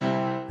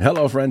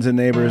Hello, friends and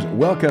neighbors.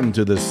 Welcome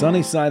to the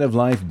Sunny Side of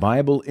Life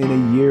Bible in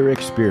a Year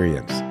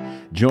experience.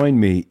 Join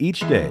me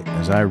each day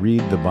as I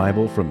read the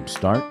Bible from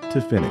start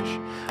to finish.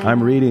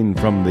 I'm reading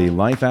from the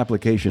Life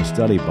Application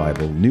Study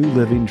Bible, New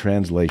Living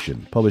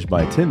Translation, published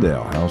by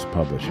Tyndale House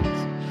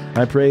Publishers.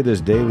 I pray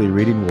this daily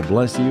reading will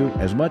bless you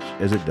as much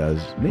as it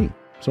does me.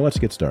 So let's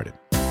get started.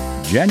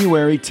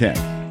 January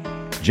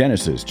 10th,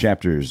 Genesis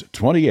chapters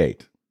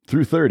 28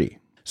 through 30.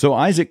 So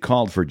Isaac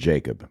called for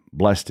Jacob,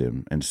 blessed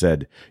him, and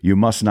said, "You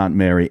must not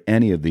marry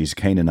any of these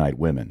Canaanite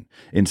women.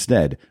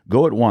 Instead,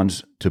 go at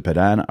once to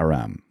Padan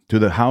Aram, to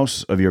the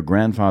house of your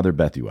grandfather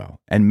Bethuel,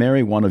 and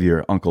marry one of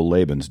your uncle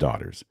Laban's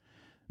daughters.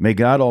 May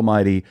God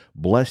Almighty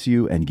bless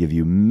you and give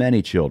you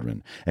many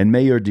children, and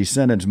may your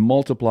descendants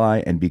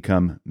multiply and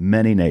become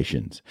many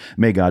nations.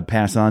 May God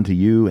pass on to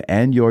you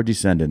and your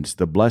descendants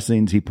the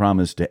blessings he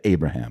promised to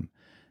Abraham.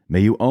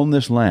 May you own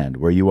this land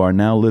where you are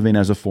now living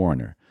as a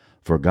foreigner,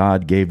 for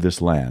God gave this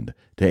land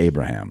to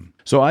Abraham."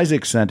 So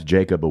Isaac sent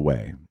Jacob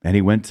away, and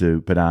he went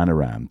to Padan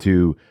Aram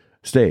to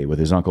stay with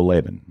his uncle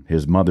Laban,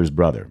 his mother's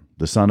brother,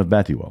 the son of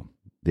Bethuel,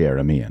 the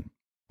Aramean.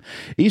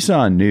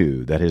 Esau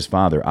knew that his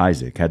father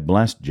Isaac had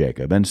blessed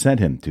Jacob and sent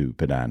him to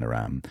Padan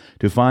Aram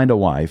to find a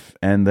wife,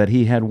 and that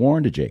he had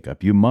warned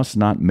Jacob, "You must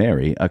not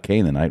marry a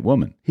Canaanite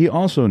woman." He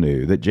also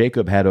knew that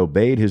Jacob had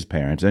obeyed his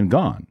parents and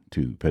gone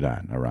to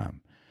Padan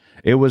Aram.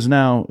 It was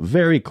now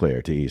very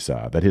clear to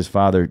Esau that his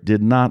father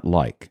did not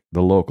like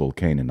the local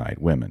Canaanite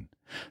women.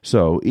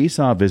 So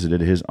Esau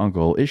visited his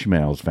uncle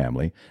Ishmael's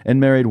family and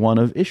married one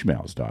of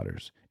Ishmael's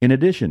daughters, in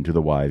addition to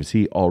the wives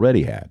he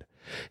already had.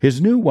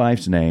 His new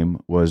wife's name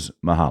was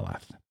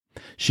Mahalath.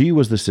 She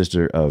was the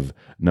sister of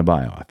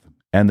Nebaioth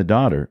and the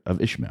daughter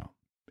of Ishmael,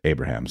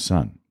 Abraham's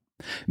son.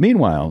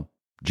 Meanwhile,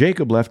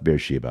 Jacob left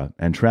Beersheba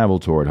and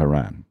traveled toward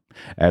Haran.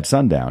 At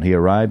sundown, he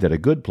arrived at a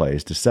good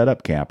place to set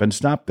up camp and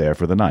stopped there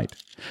for the night.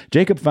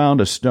 Jacob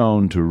found a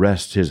stone to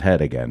rest his head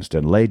against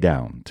and lay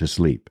down to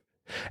sleep.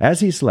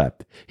 As he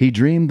slept, he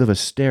dreamed of a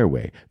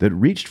stairway that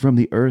reached from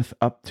the earth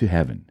up to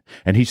heaven,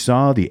 and he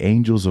saw the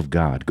angels of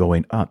God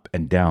going up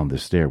and down the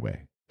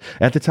stairway.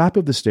 At the top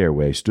of the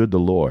stairway stood the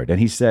Lord, and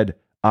he said,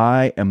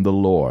 "I am the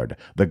Lord,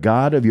 the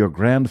God of your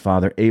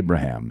grandfather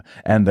Abraham,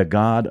 and the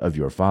God of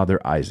your father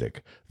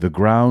Isaac. The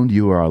ground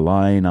you are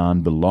lying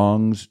on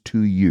belongs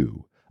to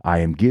you. I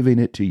am giving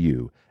it to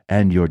you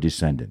and your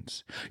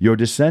descendants. Your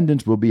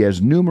descendants will be as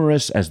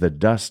numerous as the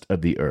dust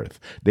of the earth.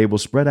 They will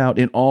spread out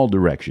in all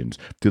directions,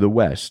 to the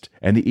west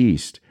and the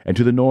east, and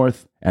to the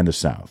north and the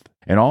south.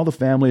 And all the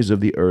families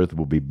of the earth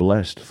will be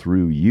blessed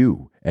through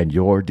you and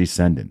your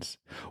descendants.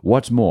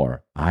 What's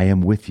more, I am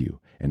with you,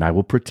 and I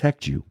will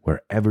protect you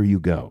wherever you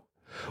go.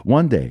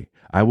 One day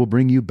I will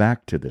bring you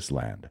back to this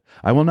land.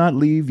 I will not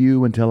leave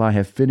you until I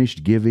have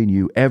finished giving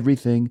you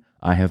everything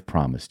I have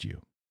promised you."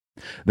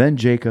 Then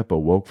Jacob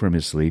awoke from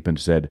his sleep and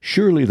said,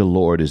 "Surely the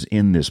Lord is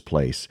in this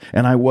place,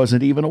 and I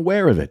wasn't even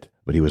aware of it."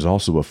 But he was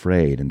also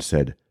afraid and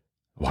said,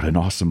 "What an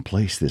awesome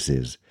place this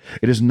is!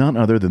 It is none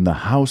other than the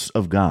house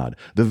of God,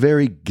 the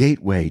very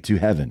gateway to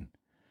heaven."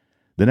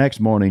 The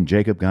next morning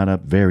Jacob got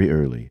up very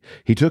early.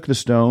 He took the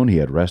stone he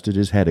had rested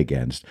his head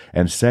against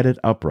and set it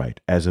upright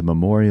as a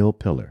memorial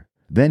pillar.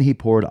 Then he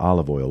poured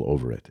olive oil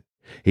over it.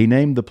 He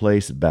named the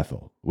place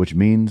Bethel, which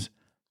means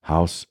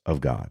house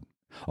of God,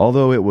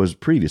 although it was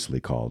previously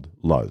called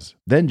Luz.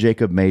 Then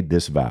Jacob made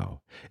this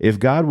vow: "If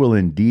God will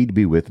indeed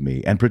be with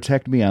me and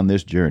protect me on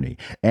this journey,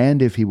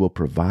 and if he will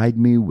provide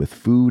me with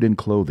food and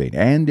clothing,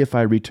 and if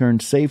I return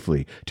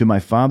safely to my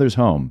father's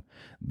home,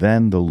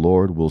 then the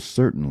Lord will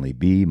certainly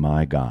be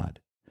my God.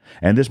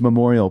 And this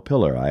memorial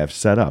pillar I have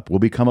set up will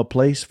become a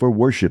place for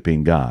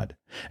worshiping God,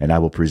 and I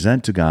will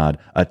present to God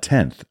a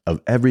tenth of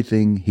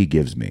everything he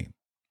gives me."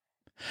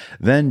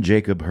 Then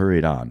Jacob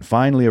hurried on,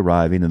 finally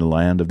arriving in the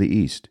land of the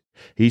east.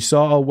 He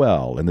saw a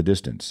well in the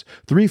distance.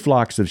 3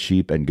 flocks of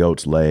sheep and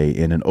goats lay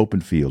in an open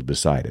field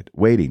beside it,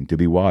 waiting to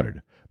be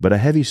watered, but a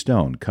heavy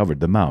stone covered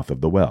the mouth of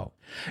the well.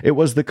 It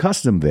was the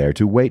custom there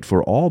to wait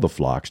for all the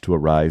flocks to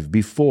arrive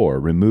before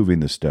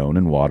removing the stone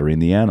and watering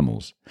the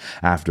animals.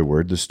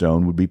 Afterward, the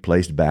stone would be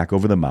placed back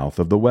over the mouth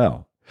of the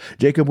well.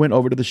 Jacob went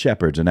over to the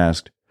shepherds and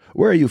asked,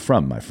 "Where are you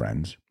from, my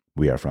friends?"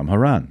 "We are from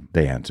Haran,"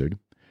 they answered.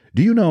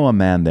 "Do you know a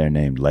man there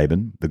named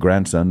Laban, the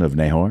grandson of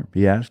Nahor?"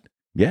 he asked.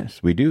 "Yes,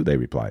 we do," they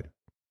replied.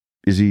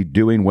 "Is he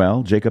doing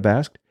well?" Jacob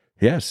asked.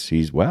 "Yes,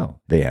 he's well,"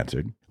 they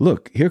answered.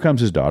 "Look, here comes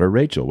his daughter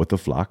Rachel with the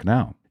flock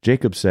now."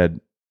 Jacob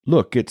said,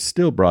 "Look, it's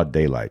still broad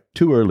daylight,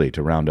 too early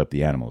to round up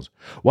the animals.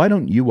 Why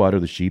don't you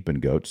water the sheep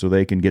and goats so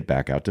they can get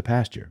back out to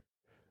pasture?"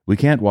 "We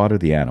can't water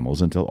the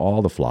animals until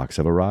all the flocks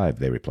have arrived,"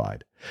 they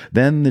replied.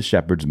 Then the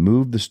shepherds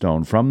moved the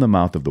stone from the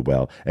mouth of the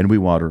well, and we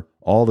water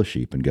all the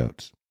sheep and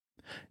goats.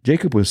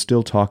 Jacob was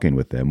still talking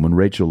with them when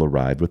Rachel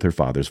arrived with her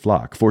father's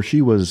flock, for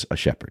she was a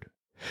shepherd.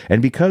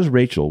 And because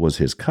Rachel was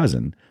his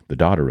cousin, the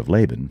daughter of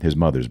Laban, his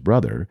mother's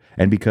brother,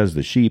 and because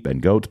the sheep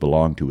and goats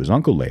belonged to his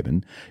uncle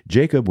Laban,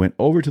 Jacob went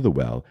over to the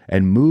well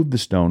and moved the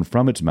stone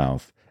from its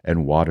mouth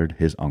and watered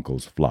his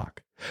uncle's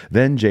flock.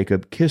 Then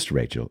Jacob kissed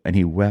Rachel, and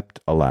he wept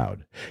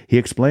aloud. He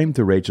explained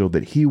to Rachel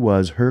that he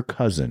was her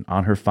cousin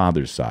on her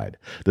father's side,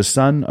 the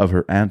son of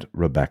her aunt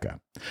Rebekah.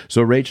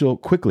 So Rachel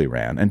quickly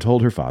ran and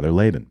told her father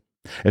Laban.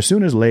 As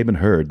soon as Laban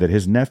heard that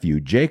his nephew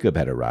Jacob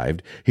had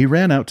arrived, he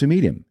ran out to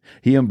meet him.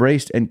 He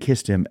embraced and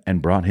kissed him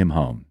and brought him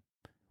home.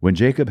 When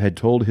Jacob had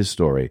told his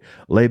story,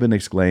 Laban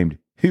exclaimed,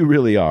 "You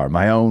really are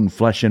my own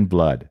flesh and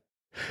blood."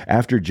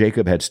 After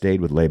Jacob had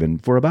stayed with Laban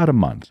for about a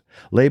month,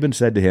 Laban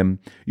said to him,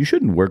 "You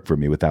shouldn't work for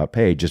me without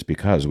pay just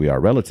because we are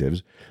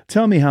relatives.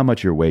 Tell me how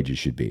much your wages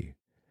should be."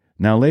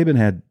 Now Laban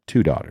had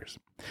 2 daughters.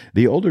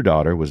 The older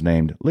daughter was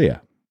named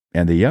Leah,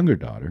 and the younger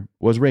daughter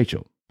was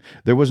Rachel.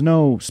 There was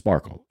no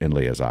sparkle in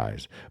Leah's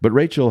eyes, but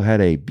Rachel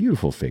had a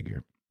beautiful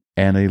figure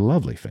and a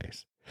lovely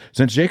face.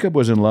 Since Jacob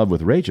was in love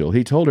with Rachel,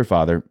 he told her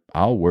father,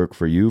 "I'll work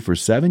for you for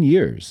 7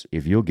 years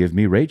if you'll give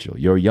me Rachel,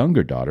 your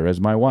younger daughter,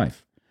 as my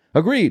wife."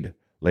 "Agreed,"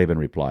 Laban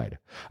replied.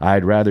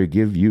 "I'd rather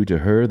give you to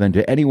her than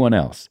to anyone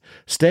else.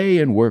 Stay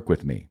and work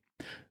with me."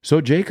 So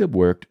Jacob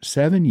worked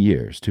 7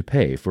 years to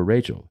pay for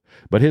Rachel,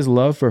 but his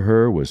love for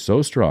her was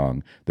so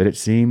strong that it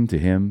seemed to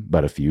him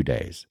but a few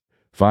days.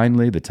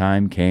 Finally, the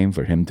time came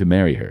for him to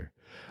marry her.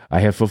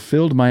 "I have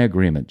fulfilled my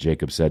agreement,"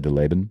 Jacob said to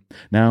Laban.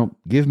 "Now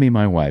give me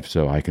my wife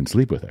so I can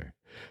sleep with her."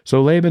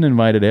 So Laban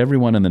invited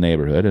everyone in the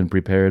neighborhood and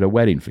prepared a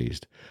wedding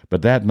feast.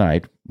 But that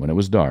night, when it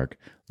was dark,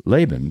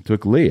 Laban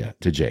took Leah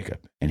to Jacob,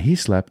 and he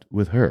slept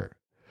with her.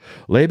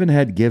 Laban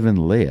had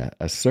given Leah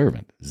a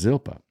servant,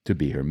 Zilpah, to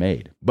be her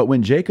maid. But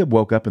when Jacob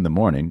woke up in the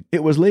morning,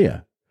 it was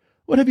Leah.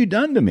 "What have you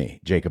done to me?"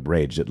 Jacob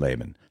raged at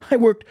Laban. "I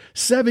worked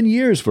 7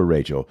 years for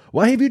Rachel.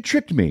 Why have you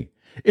tricked me?"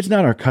 "It's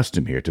not our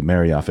custom here to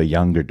marry off a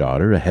younger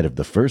daughter ahead of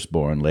the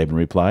firstborn," Laban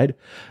replied.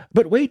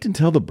 "But wait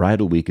until the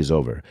bridal week is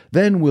over.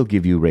 Then we'll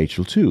give you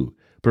Rachel too,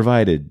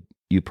 provided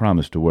you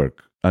promise to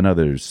work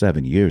another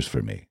 7 years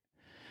for me."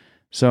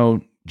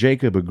 So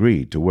Jacob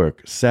agreed to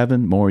work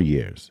 7 more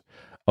years.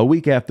 A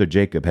week after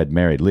Jacob had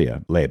married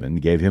Leah, Laban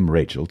gave him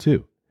Rachel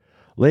too.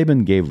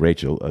 Laban gave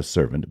Rachel a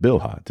servant,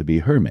 Bilhah, to be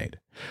her maid.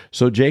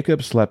 So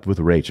Jacob slept with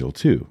Rachel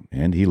too,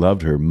 and he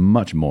loved her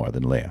much more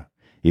than Leah.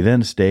 He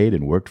then stayed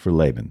and worked for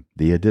Laban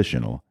the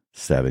additional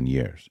 7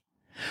 years.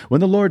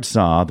 When the Lord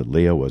saw that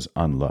Leah was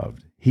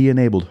unloved, he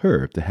enabled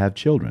her to have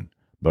children,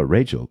 but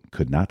Rachel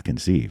could not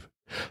conceive.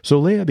 So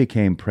Leah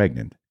became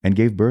pregnant and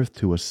gave birth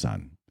to a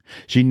son.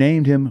 She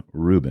named him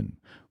Reuben,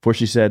 for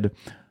she said,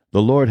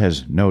 "The Lord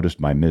has noticed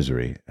my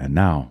misery, and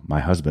now my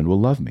husband will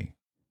love me."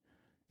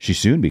 She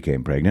soon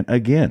became pregnant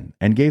again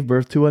and gave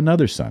birth to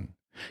another son.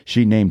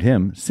 She named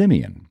him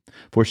Simeon,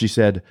 for she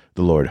said,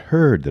 "The Lord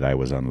heard that I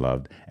was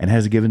unloved and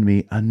has given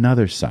me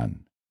another son."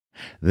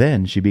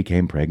 Then she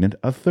became pregnant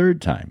a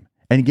 3rd time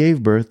and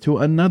gave birth to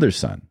another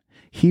son.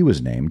 He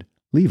was named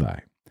Levi.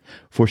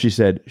 For she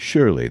said,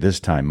 "Surely this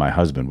time my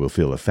husband will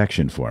feel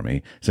affection for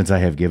me, since I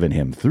have given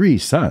him 3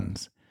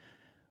 sons."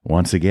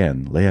 Once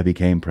again, Leah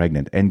became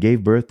pregnant and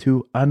gave birth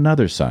to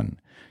another son.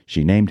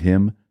 She named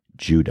him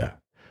Judah.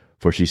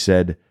 For she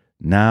said,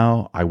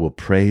 "Now I will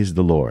praise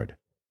the Lord."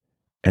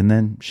 And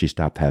then she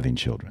stopped having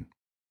children.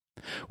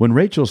 When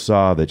Rachel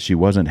saw that she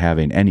wasn't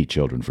having any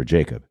children for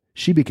Jacob,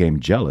 she became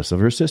jealous of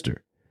her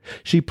sister.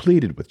 She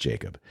pleaded with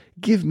Jacob,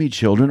 "Give me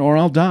children or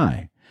I'll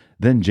die."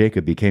 Then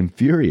Jacob became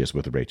furious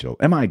with Rachel.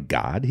 "Am I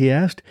God?" he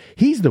asked.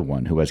 "He's the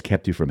one who has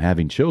kept you from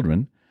having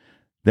children."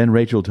 Then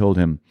Rachel told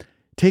him,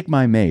 "Take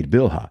my maid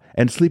Bilhah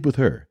and sleep with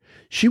her.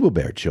 She will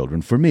bear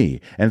children for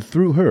me, and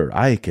through her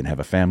I can have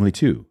a family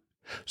too."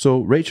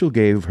 So Rachel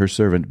gave her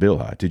servant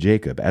Bilhah to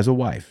Jacob as a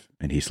wife,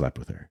 and he slept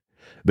with her.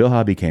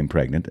 Bilhah became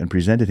pregnant and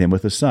presented him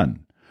with a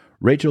son.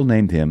 Rachel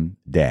named him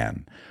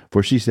Dan,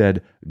 for she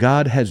said,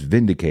 "God has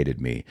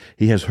vindicated me.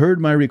 He has heard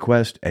my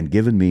request and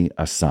given me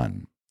a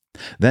son."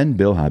 Then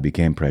Bilhah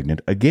became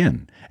pregnant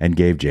again and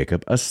gave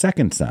Jacob a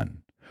 2nd son.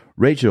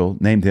 Rachel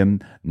named him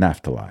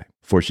Naphtali,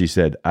 for she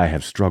said, "I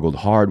have struggled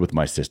hard with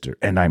my sister,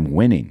 and I'm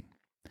winning."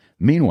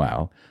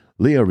 Meanwhile,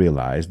 Leah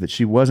realized that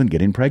she wasn't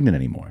getting pregnant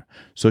anymore,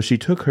 so she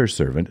took her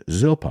servant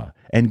Zilpah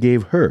and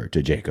gave her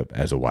to Jacob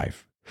as a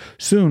wife.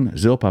 Soon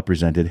Zilpah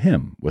presented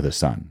him with a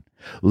son.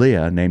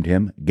 Leah named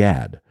him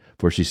Gad,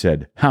 for she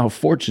said, "How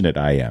fortunate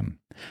I am."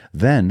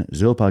 Then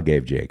Zilpah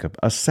gave Jacob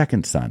a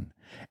 2nd son,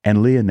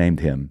 and Leah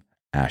named him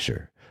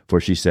Asher, for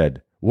she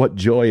said, "What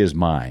joy is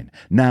mine!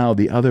 Now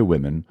the other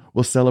women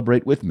will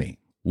celebrate with me."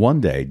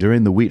 One day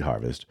during the wheat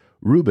harvest,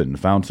 Reuben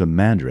found some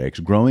mandrakes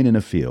growing in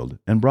a field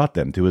and brought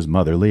them to his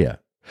mother Leah.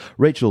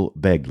 Rachel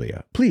begged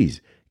Leah,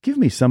 "Please, give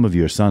me some of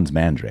your son's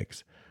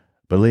mandrakes."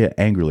 But Leah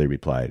angrily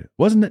replied,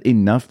 "Wasn't it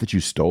enough that you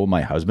stole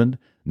my husband?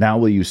 Now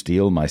will you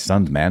steal my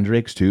son's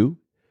mandrakes too?"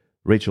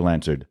 Rachel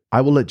answered,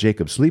 "I will let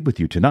Jacob sleep with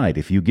you tonight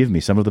if you give me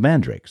some of the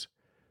mandrakes."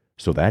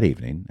 So that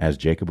evening, as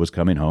Jacob was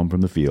coming home from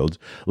the fields,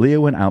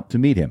 Leah went out to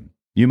meet him.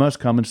 "You must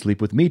come and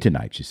sleep with me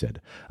tonight," she said.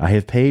 "I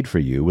have paid for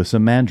you with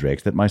some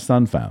mandrakes that my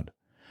son found."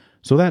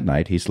 So that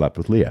night he slept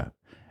with Leah.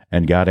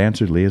 And God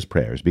answered Leah's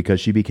prayers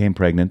because she became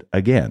pregnant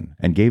again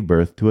and gave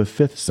birth to a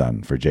 5th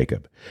son for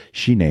Jacob.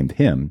 She named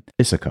him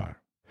Issachar.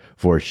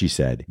 For she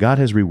said, "God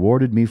has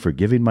rewarded me for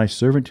giving my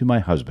servant to my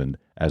husband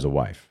as a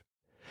wife."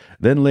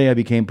 Then Leah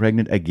became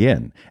pregnant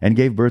again and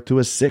gave birth to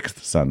a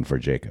sixth son for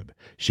Jacob.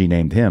 She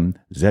named him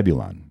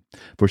Zebulun,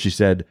 for she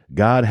said,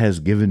 God has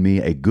given me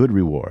a good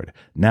reward.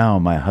 Now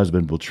my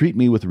husband will treat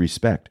me with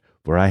respect,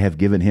 for I have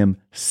given him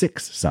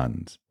 6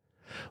 sons.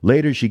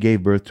 Later she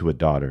gave birth to a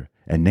daughter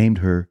and named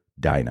her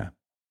Dinah.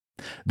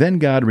 Then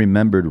God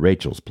remembered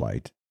Rachel's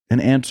plight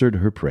and answered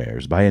her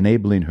prayers by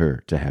enabling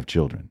her to have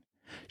children.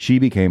 She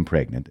became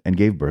pregnant and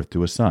gave birth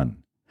to a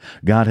son.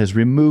 God has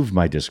removed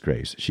my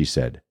disgrace, she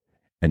said,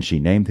 and she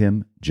named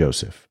him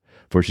Joseph,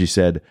 for she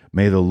said,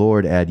 May the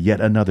Lord add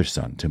yet another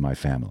son to my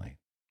family.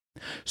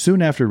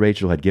 Soon after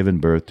Rachel had given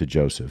birth to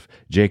Joseph,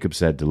 Jacob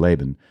said to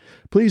Laban,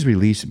 Please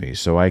release me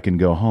so I can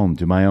go home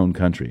to my own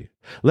country.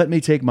 Let me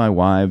take my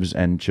wives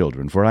and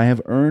children, for I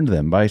have earned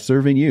them by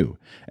serving you,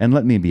 and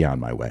let me be on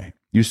my way.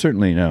 You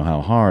certainly know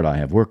how hard I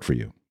have worked for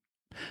you.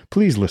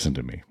 Please listen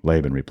to me,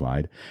 Laban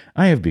replied.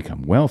 I have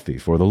become wealthy,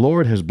 for the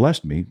Lord has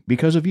blessed me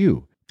because of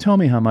you. Tell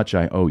me how much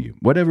I owe you.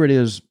 Whatever it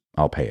is,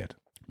 I'll pay it.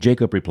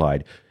 Jacob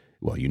replied,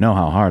 Well, you know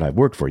how hard I've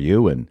worked for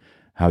you, and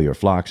how your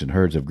flocks and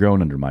herds have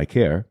grown under my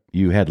care.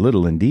 You had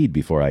little indeed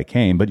before I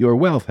came, but your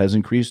wealth has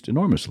increased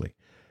enormously.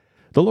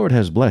 The Lord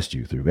has blessed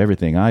you through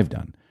everything I've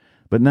done.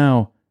 But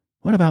now,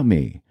 what about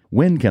me?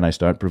 When can I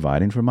start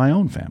providing for my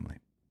own family?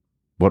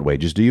 What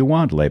wages do you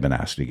want? Laban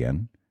asked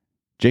again.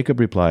 Jacob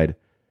replied,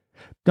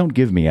 Don't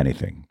give me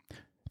anything.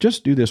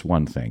 Just do this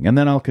one thing, and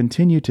then I'll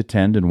continue to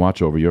tend and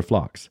watch over your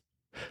flocks.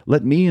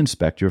 Let me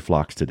inspect your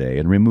flocks today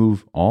and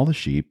remove all the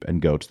sheep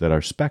and goats that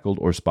are speckled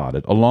or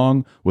spotted,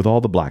 along with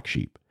all the black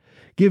sheep.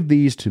 Give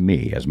these to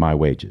me as my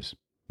wages.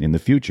 In the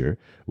future,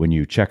 when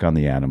you check on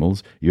the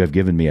animals you have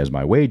given me as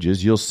my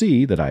wages, you'll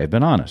see that I have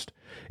been honest.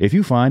 If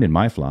you find in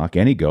my flock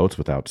any goats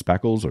without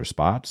speckles or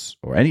spots,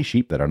 or any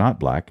sheep that are not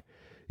black,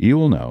 you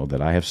will know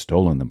that I have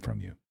stolen them from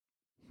you.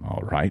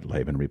 All right,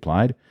 Laban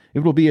replied.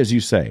 It will be as you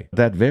say.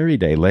 That very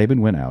day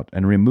Laban went out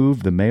and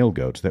removed the male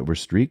goats that were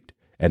streaked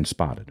and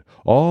spotted,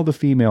 all the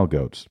female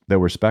goats that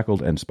were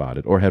speckled and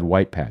spotted or had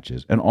white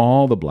patches, and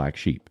all the black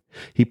sheep.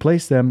 He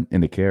placed them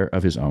in the care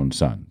of his own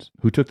sons,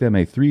 who took them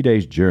a 3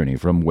 days' journey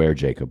from where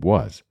Jacob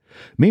was.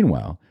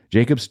 Meanwhile,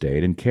 Jacob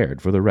stayed and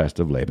cared for the rest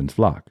of Laban's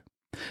flock.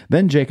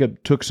 Then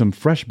Jacob took some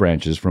fresh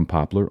branches from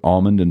poplar,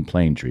 almond, and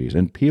plane trees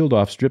and peeled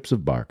off strips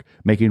of bark,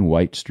 making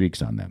white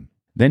streaks on them.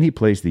 Then he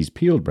placed these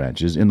peeled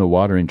branches in the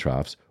watering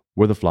troughs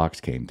where the flocks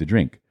came to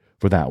drink,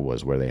 for that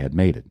was where they had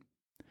mated.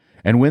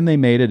 And when they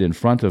mated in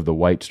front of the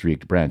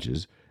white-streaked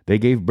branches, they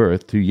gave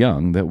birth to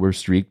young that were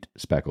streaked,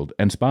 speckled,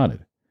 and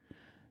spotted.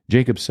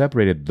 Jacob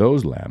separated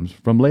those lambs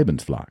from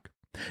Laban's flock,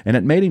 and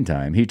at mating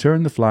time he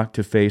turned the flock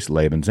to face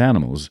Laban's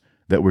animals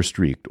that were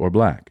streaked or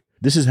black.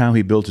 This is how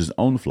he built his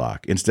own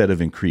flock instead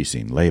of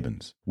increasing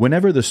Laban's.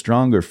 Whenever the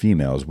stronger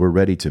females were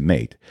ready to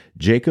mate,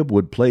 Jacob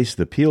would place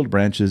the peeled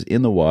branches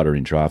in the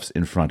watering troughs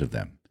in front of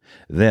them.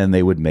 Then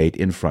they would mate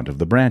in front of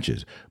the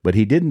branches, but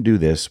he didn't do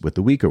this with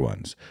the weaker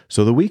ones.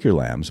 So the weaker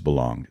lambs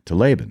belonged to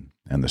Laban,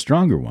 and the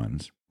stronger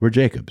ones were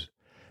Jacob's.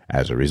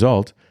 As a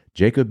result,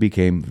 Jacob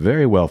became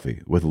very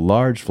wealthy with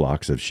large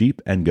flocks of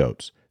sheep and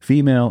goats,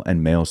 female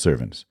and male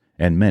servants,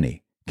 and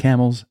many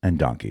camels and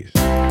donkeys.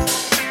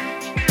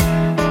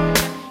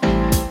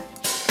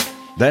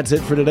 That's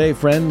it for today,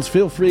 friends.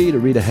 Feel free to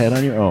read ahead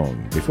on your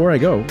own. Before I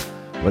go,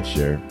 let's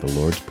share the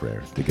Lord's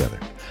Prayer together.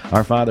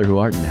 Our Father who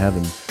art in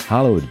heaven,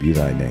 hallowed be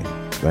thy name.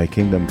 Thy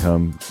kingdom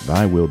come,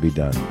 thy will be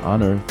done,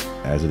 on earth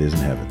as it is in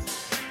heaven.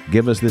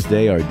 Give us this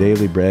day our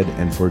daily bread,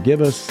 and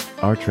forgive us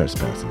our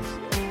trespasses,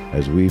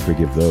 as we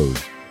forgive those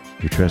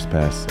who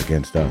trespass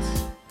against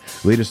us.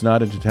 Lead us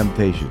not into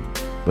temptation,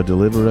 but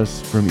deliver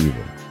us from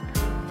evil.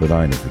 For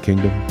thine is the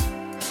kingdom,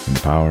 and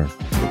the power,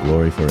 and the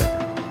glory forever.